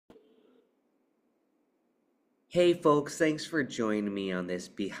Hey folks, thanks for joining me on this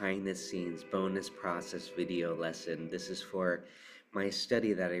behind the scenes bonus process video lesson. This is for my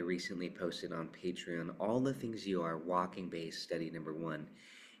study that I recently posted on Patreon, All the Things You Are Walking Base Study Number 1.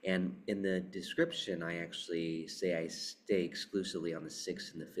 And in the description, I actually say I stay exclusively on the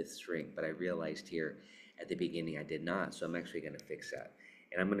 6th and the 5th string, but I realized here at the beginning I did not, so I'm actually going to fix that.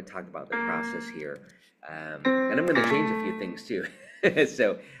 And I'm going to talk about the process here, and I'm going to change a few things too.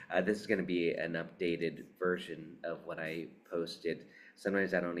 So this is going to be an updated version of what I posted.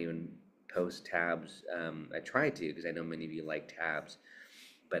 Sometimes I don't even post tabs. I try to because I know many of you like tabs,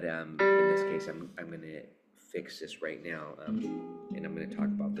 but in this case, I'm going to fix this right now, and I'm going to talk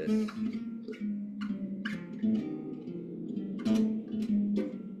about this.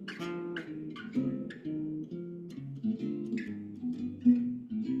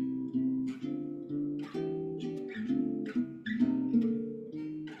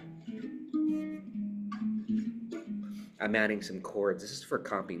 I'm adding some chords. This is for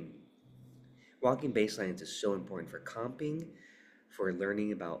comping. Walking bass lines is so important for comping, for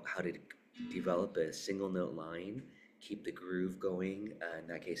learning about how to develop a single note line, keep the groove going. In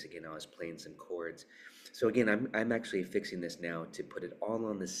that case, again, I was playing some chords. So again, I'm actually fixing this now to put it all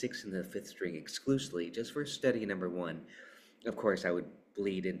on the 6th and the 5th string exclusively, just for study number 1. Of course, I would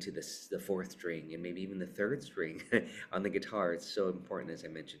bleed into the 4th string and maybe even the 3rd string on the guitar. It's so important, as I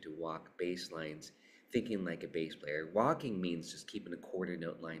mentioned, to walk bass lines, thinking like a bass player. Walking means just keeping a quarter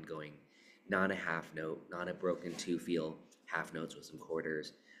note line going, not a half note, not a broken two feel half notes with some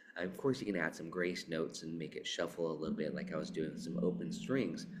quarters. Of course, you can add some grace notes and make it shuffle a little bit, like I was doing with some open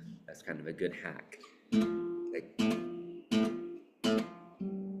strings. That's kind of a good hack. Like,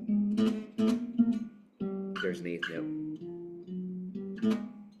 there's an 8th note.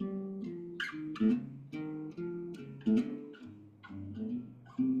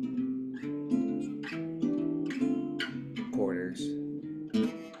 Quarters, a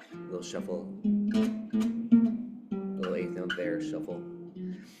little shuffle, little 8th note there, shuffle.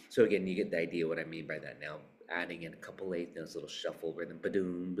 So again, you get the idea what I mean by that now. Adding in a couple 8th notes, little shuffle rhythm,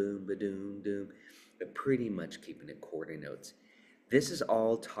 ba-doom, boom, ba-doom, doom, but pretty much keeping it quarter notes. This is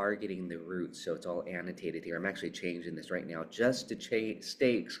all targeting the roots, so it's all annotated here. I'm actually changing this right now just to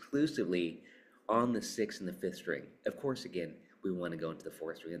stay exclusively on the 6th and the 5th string. Of course, again, we want to go into the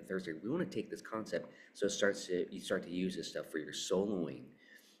 4th string and 3rd string. We want to take this concept so you start to use this stuff for your soloing.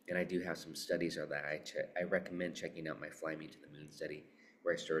 And I do have some studies on that. I recommend checking out my Fly Me to the Moon study,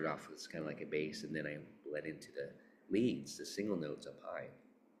 where I started off with kind of like a bass, and then I bled into the leads, the single notes up high.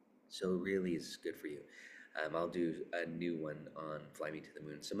 So it really is good for you. I'll do a new one on Fly Me to the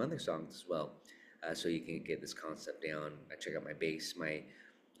Moon, some other songs as well, so you can get this concept down. I check out my bass, my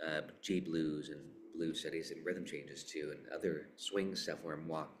J blues and blues studies and rhythm changes too, and other swing stuff where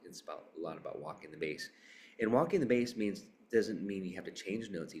it's about a lot about walking the bass. And walking the bass doesn't mean you have to change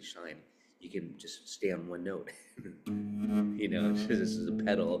notes each time. You can just stay on one note. This is a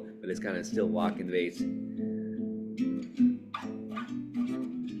pedal, but it's kind of still walking the bass.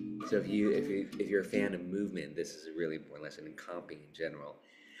 So if you're a fan of movement, this is a really important lesson in comping in general.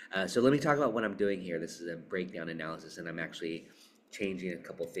 So let me talk about what I'm doing here. This is a breakdown analysis, and I'm actually changing a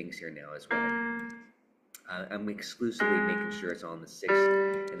couple things here now as well. I'm exclusively making sure it's on the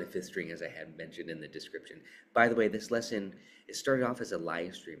 6th and the 5th string, as I had mentioned in the description. By the way, this lesson, it started off as a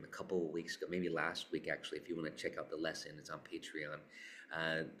live stream a couple of weeks ago, maybe last week actually. If you want to check out the lesson, it's on Patreon.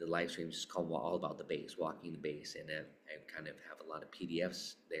 The live stream is called All About the Bass, Walking the Bass, and I kind of have a lot of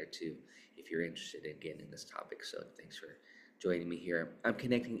PDFs there too, if you're interested in getting in this topic. So thanks for joining me here. I'm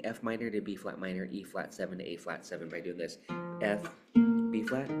connecting F minor to B flat minor, E flat 7 to A flat 7 by doing this. F, B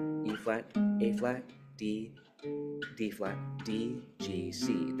flat, E flat, A flat, D, D flat, D, G,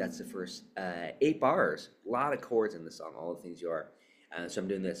 C. That's the first 8 bars. A lot of chords in the song, all the things you are. So I'm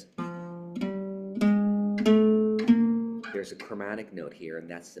doing this. There's a chromatic note here, and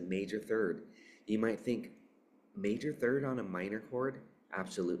that's the major third. You might think, major third on a minor chord?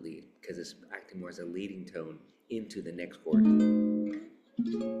 Absolutely, because it's acting more as a leading tone into the next chord.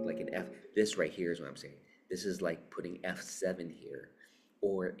 Like an F. This right here is what I'm saying. This is like putting F7 here,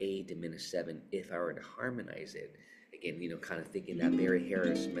 or A diminished 7 if I were to harmonize it. Again, kind of thinking that Barry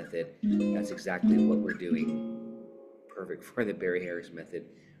Harris method. That's exactly what we're doing. Perfect for the Barry Harris method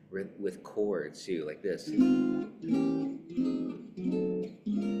with chords too, like this. We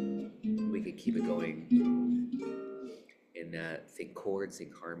could keep it going and think chords,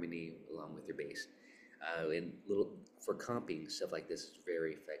 think harmony along with your bass. And for comping, stuff like this is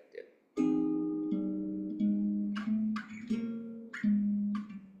very effective.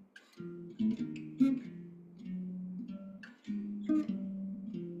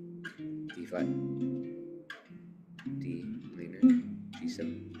 D flat,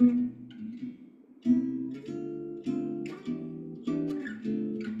 D7.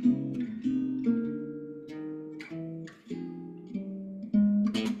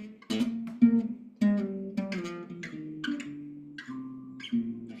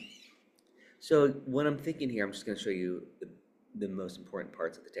 So what I'm thinking here, I'm just going to show you the most important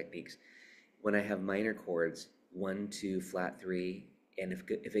parts of the techniques. When I have minor chords, 1, 2, flat 3, and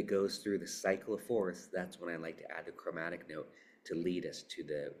if it goes through the cycle of fourths, that's when I like to add the chromatic note to lead us to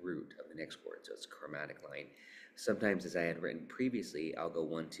the root of the next chord. So it's a chromatic line. Sometimes, as I had written previously, I'll go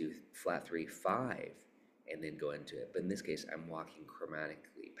 1, 2, flat 3, 5, and then go into it. But in this case, I'm walking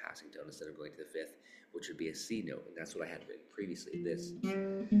chromatically, passing tone instead of going to the fifth, which would be a C note, and that's what I had written previously. This.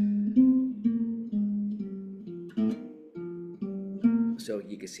 So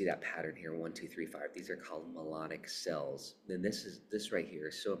you can see that pattern here, 1, 2, 3, 5. These are called melodic cells. Then this right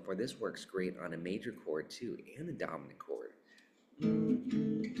here. So for this works great on a major chord too, and a dominant chord.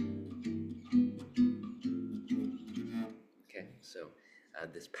 Okay, so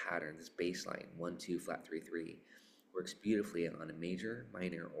this pattern, this bass line, 1, 2, flat 3, 3, works beautifully on a major,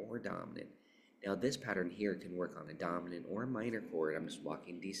 minor, or dominant. Now this pattern here can work on a dominant or a minor chord. I'm just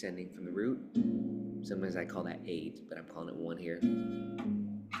walking descending from the root. Sometimes I call that 8, but I'm calling it 1 here.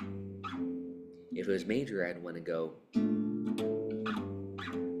 If it was major, I'd want to go,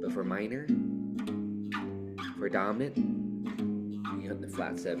 but for minor, for dominant, you hit the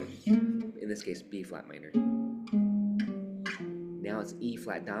flat 7. In this case, B flat minor. Now it's E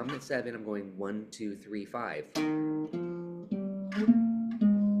flat dominant 7. I'm going 1, 2, 3, 5.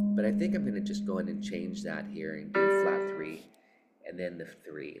 But I think I'm going to just go ahead and change that here and do flat 3, and then the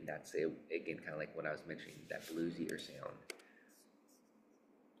 3. And that's it, again, kind of like what I was mentioning, that bluesier sound.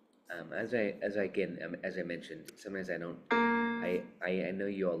 As I mentioned, sometimes I don't. I know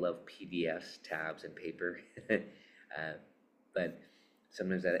you all love PDFs, tabs, and paper, but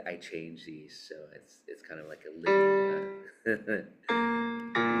sometimes I change these, so it's kind of like a living living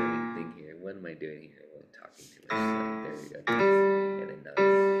thing here. What am I doing here? I'm talking too much. There we go. And a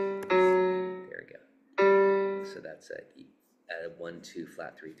 9. There we go. So that's a 1, 2,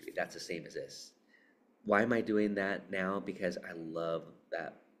 flat 3, 3. That's the same as this. Why am I doing that now? Because I love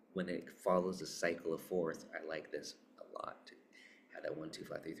that. When it follows the cycle of fourths, I like this a lot. To have that 1, 2,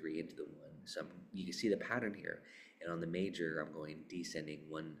 flat 3, 3 into the 1. So you can see the pattern here. And on the major, I'm going descending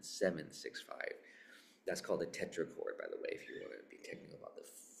 1, 7, 6, 5. That's called a tetrachord, by the way, if you want to be technical about the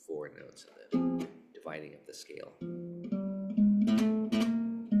 4 notes of the dividing of the scale.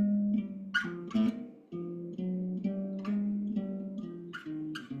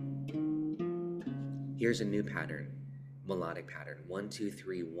 Here's a new pattern. Melodic pattern, 1, 2,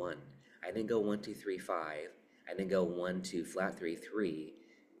 3, 1. I then go 1, 2, 3, 5. I then go 1, 2, flat 3, 3.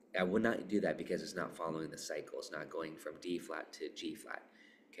 I would not do that because it's not following the cycle. It's not going from D flat to G flat.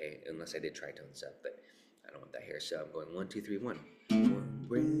 Okay, unless I did tritones up, but I don't want that here. So I'm going 1, 2, 3, 1.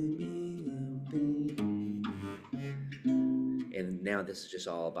 And now this is just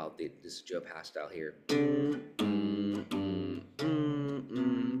all about this is Joe Pass style here.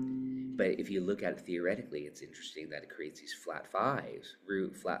 But if you look at it theoretically, it's interesting that it creates these flat 5s,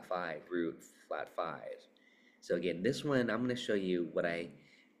 root, flat 5, root, flat 5s. So again, this one, I'm going to show you what it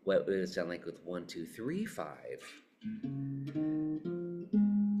would sound like with 1, 2, 3, 5.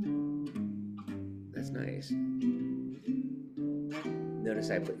 That's nice.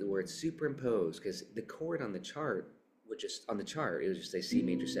 Notice I put the word superimpose because the chord on the chart it would just say C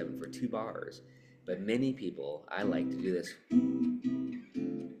major 7 for 2 bars. But many people, I like to do this.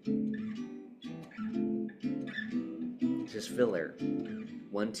 Just filler.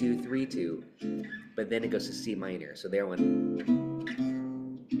 1, 2, 3, 2. But then it goes to C minor. So there went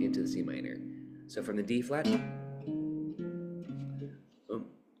into the C minor. So from the D flat, boom,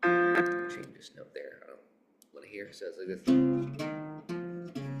 change this note there. I don't want to hear. So it's like this.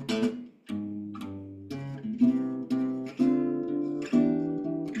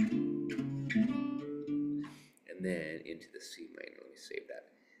 And then into the C minor. Let me save that.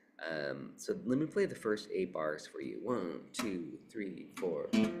 So let me play the first 8 bars for you. 1, 2, 3, 4.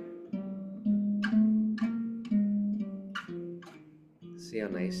 See how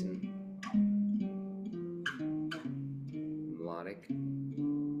nice and melodic?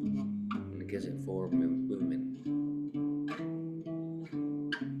 And it gives it forward movement.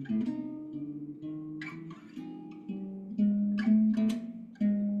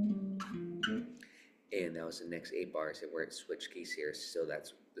 And that was the next 8 bars where it switched keys here. So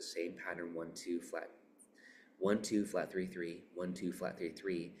that's the same pattern, 1, 2, flat. 1, 2, flat 3, 3, 1, 2, flat 3,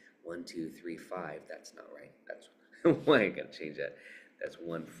 3, 1, 2, 3, 5. That's not right. That's why I gotta change that. That's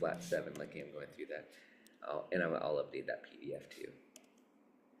 1 flat 7. Like I'm going through that. And I'll update that PDF too.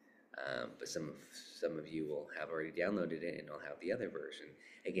 But some of you will have already downloaded it, and I'll have the other version.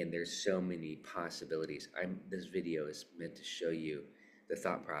 Again, there's so many possibilities. This video is meant to show you the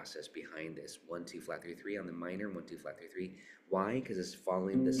thought process behind this. 1 2 flat 3 3 on the minor, 1 2 flat 3 3. Why? Because it's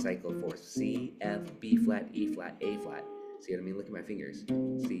following the cycle of fourths: C, F, B flat, E flat, A flat. See what I mean? Look at my fingers.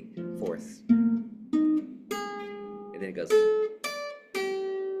 See, fourths, and then it goes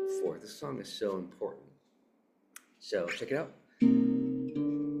fourth. This song is so important. So check it out.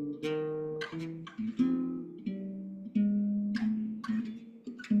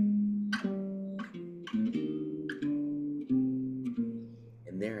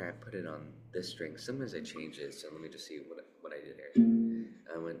 There I put it on this string. Sometimes I change it, so let me just see what I did here.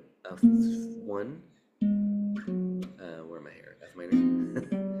 I went F1, where am I here? F minor,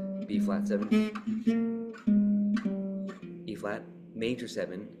 B flat 7, E flat, major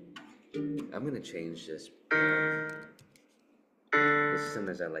 7. I'm going to change this because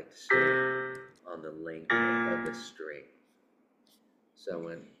sometimes I like to stay on the length of the string. So I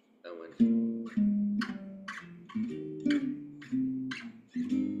went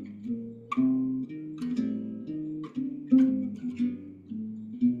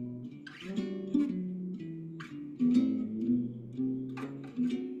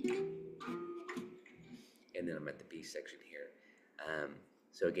and then I'm at the B section here.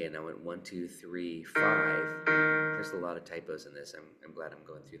 So again, I went 1 2 3 5. There's a lot of typos in this. I'm glad I'm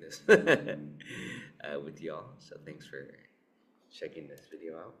going through this with y'all. So thanks for checking this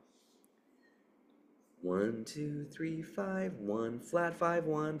video out. 1 2 3 5 1 flat 5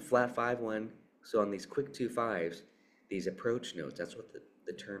 1 flat 5 1. So on these quick 2 5s, these approach notes. That's what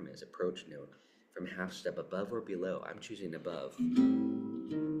the term is, approach note. From half step above or below. I'm choosing above.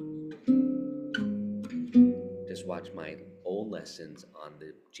 Just watch my old lessons on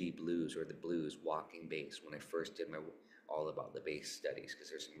the G blues or the blues walking bass when I first did my all about the bass studies, because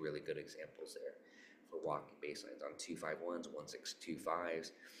there's some really good examples there for walking bass lines on 2-5-1s,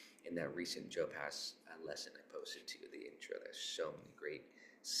 1-6-2-5s. In that recent Joe Pass lesson I posted to the intro, there's so many great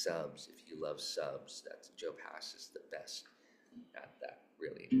subs. If you love subs, that's Joe Pass is the best at that,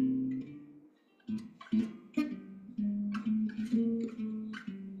 really.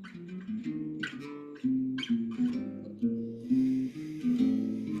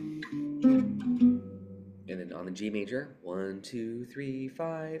 And then on the G major, 1 2 3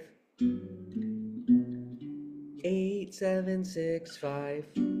 5 8 7 6 5.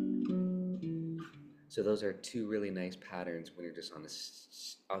 So those are two really nice patterns when you're just on a.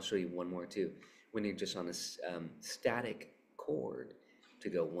 I'll show you one more too. When you're just on a static chord, to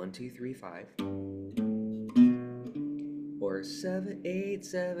go 1 2 3 5 or 7 8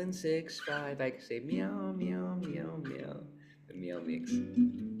 7 6 5. I can say meow meow meow meow. The meow mix.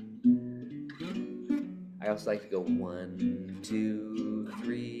 I also like to go 1 2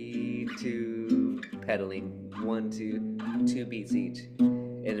 3 2, pedaling 1 2 2 beats each.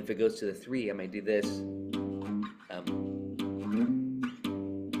 And if it goes to the 3, I might do this.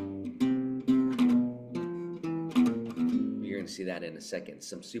 You're going to see that in a second.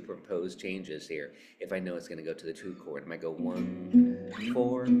 Some superimposed changes here. If I know it's going to go to the 2 chord, I might go 1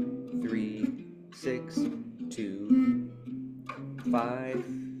 4 3 6 2 5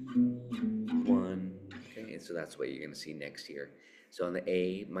 1. Okay, and so that's what you're going to see next here. So on the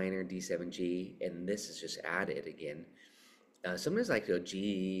A minor, D7, G, and this is just added again. Sometimes I like to go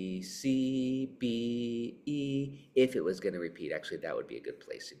G, C, B, E, if it was going to repeat. Actually, that would be a good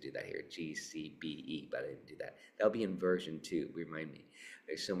place to do that here. G, C, B, E, but I didn't do that. That'll be in version 2, remind me.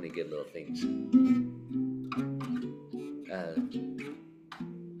 There's so many good little things.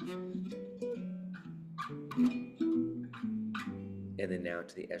 And then now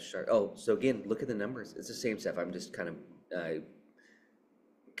to the F sharp. Oh, so again, look at the numbers. It's the same stuff. I'm just kind of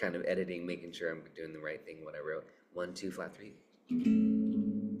editing, making sure I'm doing the right thing, what I wrote. 1 2 flat 3.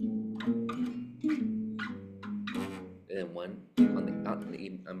 And then 1 on the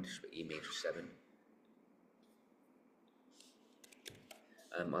E, I'm just E major 7.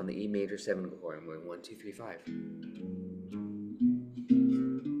 On the E major 7 chord, I'm going 1 2 3 5.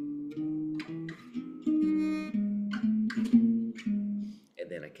 And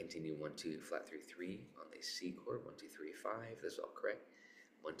then I continue 1 2 flat 3 3 on the C chord, 1 2 3 5. This is all correct.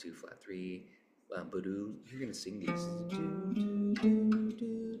 1 2 flat 3. You're gonna sing these.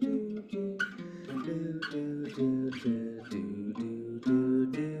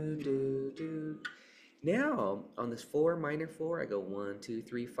 Now on this 4 minor 4, I go 1 2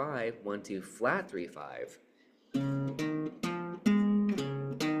 3 5, 1 2 flat 3 5. And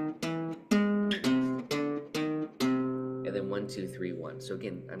then 1 2 3 1. So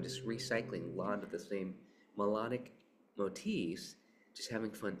again, I'm just recycling a lot of the same melodic motifs, just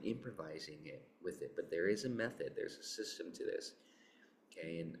having fun improvising it with it. But there is a method, there's a system to this.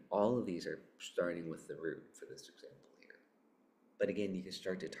 Okay, and all of these are starting with the root for this example here. But again, you can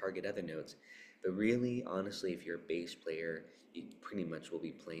start to target other notes. But really, honestly, if you're a bass player, you pretty much will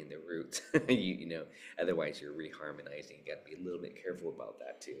be playing the roots. Otherwise you're reharmonizing. You got to be a little bit careful about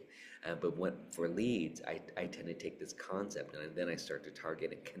that too. But for leads, I tend to take this concept and then I start to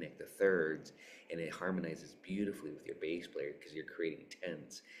target and connect the thirds, and it harmonizes beautifully with your bass player because you're creating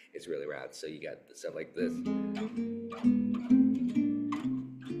tense. It's really rad. So you got stuff like this.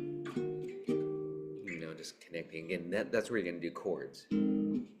 Just connecting again. That's where you're gonna do chords. You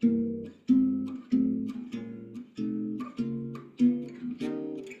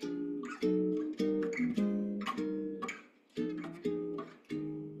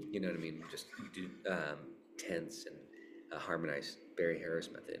know what I mean? Just do tense and harmonize Barry Harris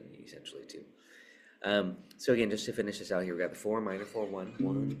method essentially too. So again, just to finish this out here, we got the 4 minor 4 1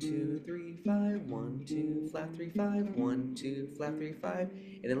 1 2 3 5 1 2 flat 3 5 1 2 flat 3 5,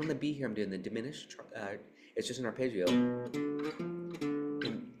 and then on the B here I'm doing the diminished. It's just an arpeggio. And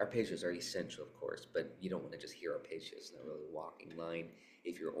arpeggios are essential, of course, but you don't want to just hear arpeggios. It's not really a walking line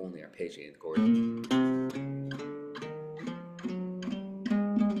if you're only arpeggiating the chord.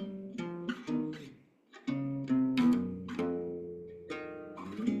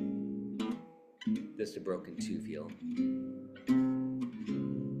 This is a broken 2 feel.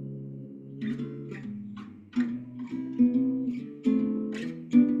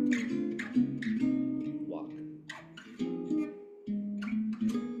 Walk.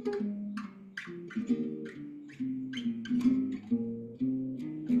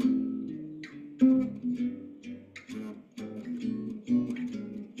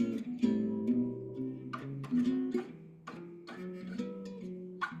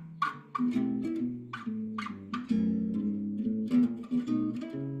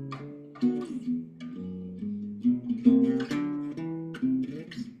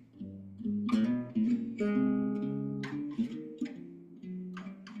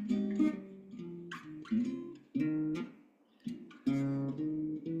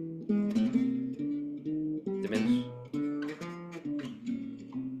 Diminish.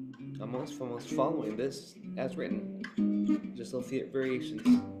 Almost following this as written. Just little variations.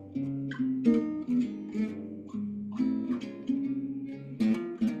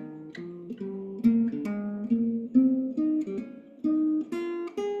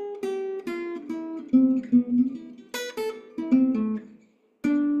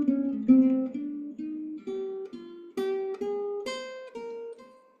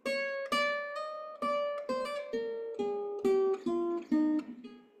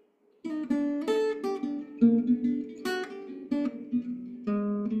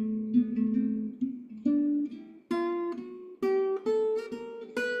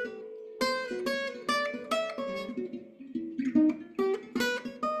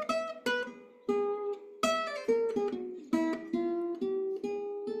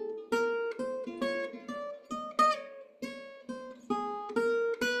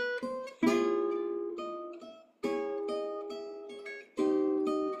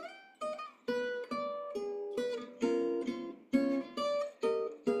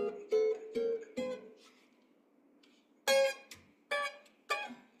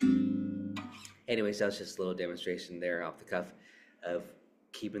 Anyways, that was just a little demonstration there off the cuff of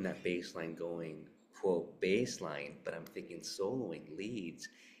keeping that bass line going, quote, bass line, but I'm thinking soloing leads,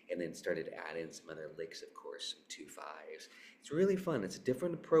 and then started adding some other licks, of course, some 2/5s. It's really fun. It's a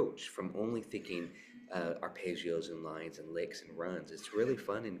different approach from only thinking arpeggios and lines and licks and runs. It's really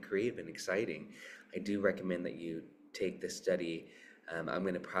fun and creative and exciting. I do recommend that you take this study. I'm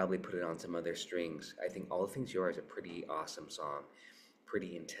going to probably put it on some other strings. I think All Things You Are is a pretty awesome song.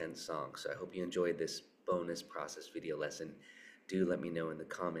 Pretty intense song. So I hope you enjoyed this bonus process video lesson. Do let me know in the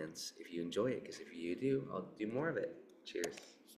comments if you enjoy it, because if you do, I'll do more of it. Cheers.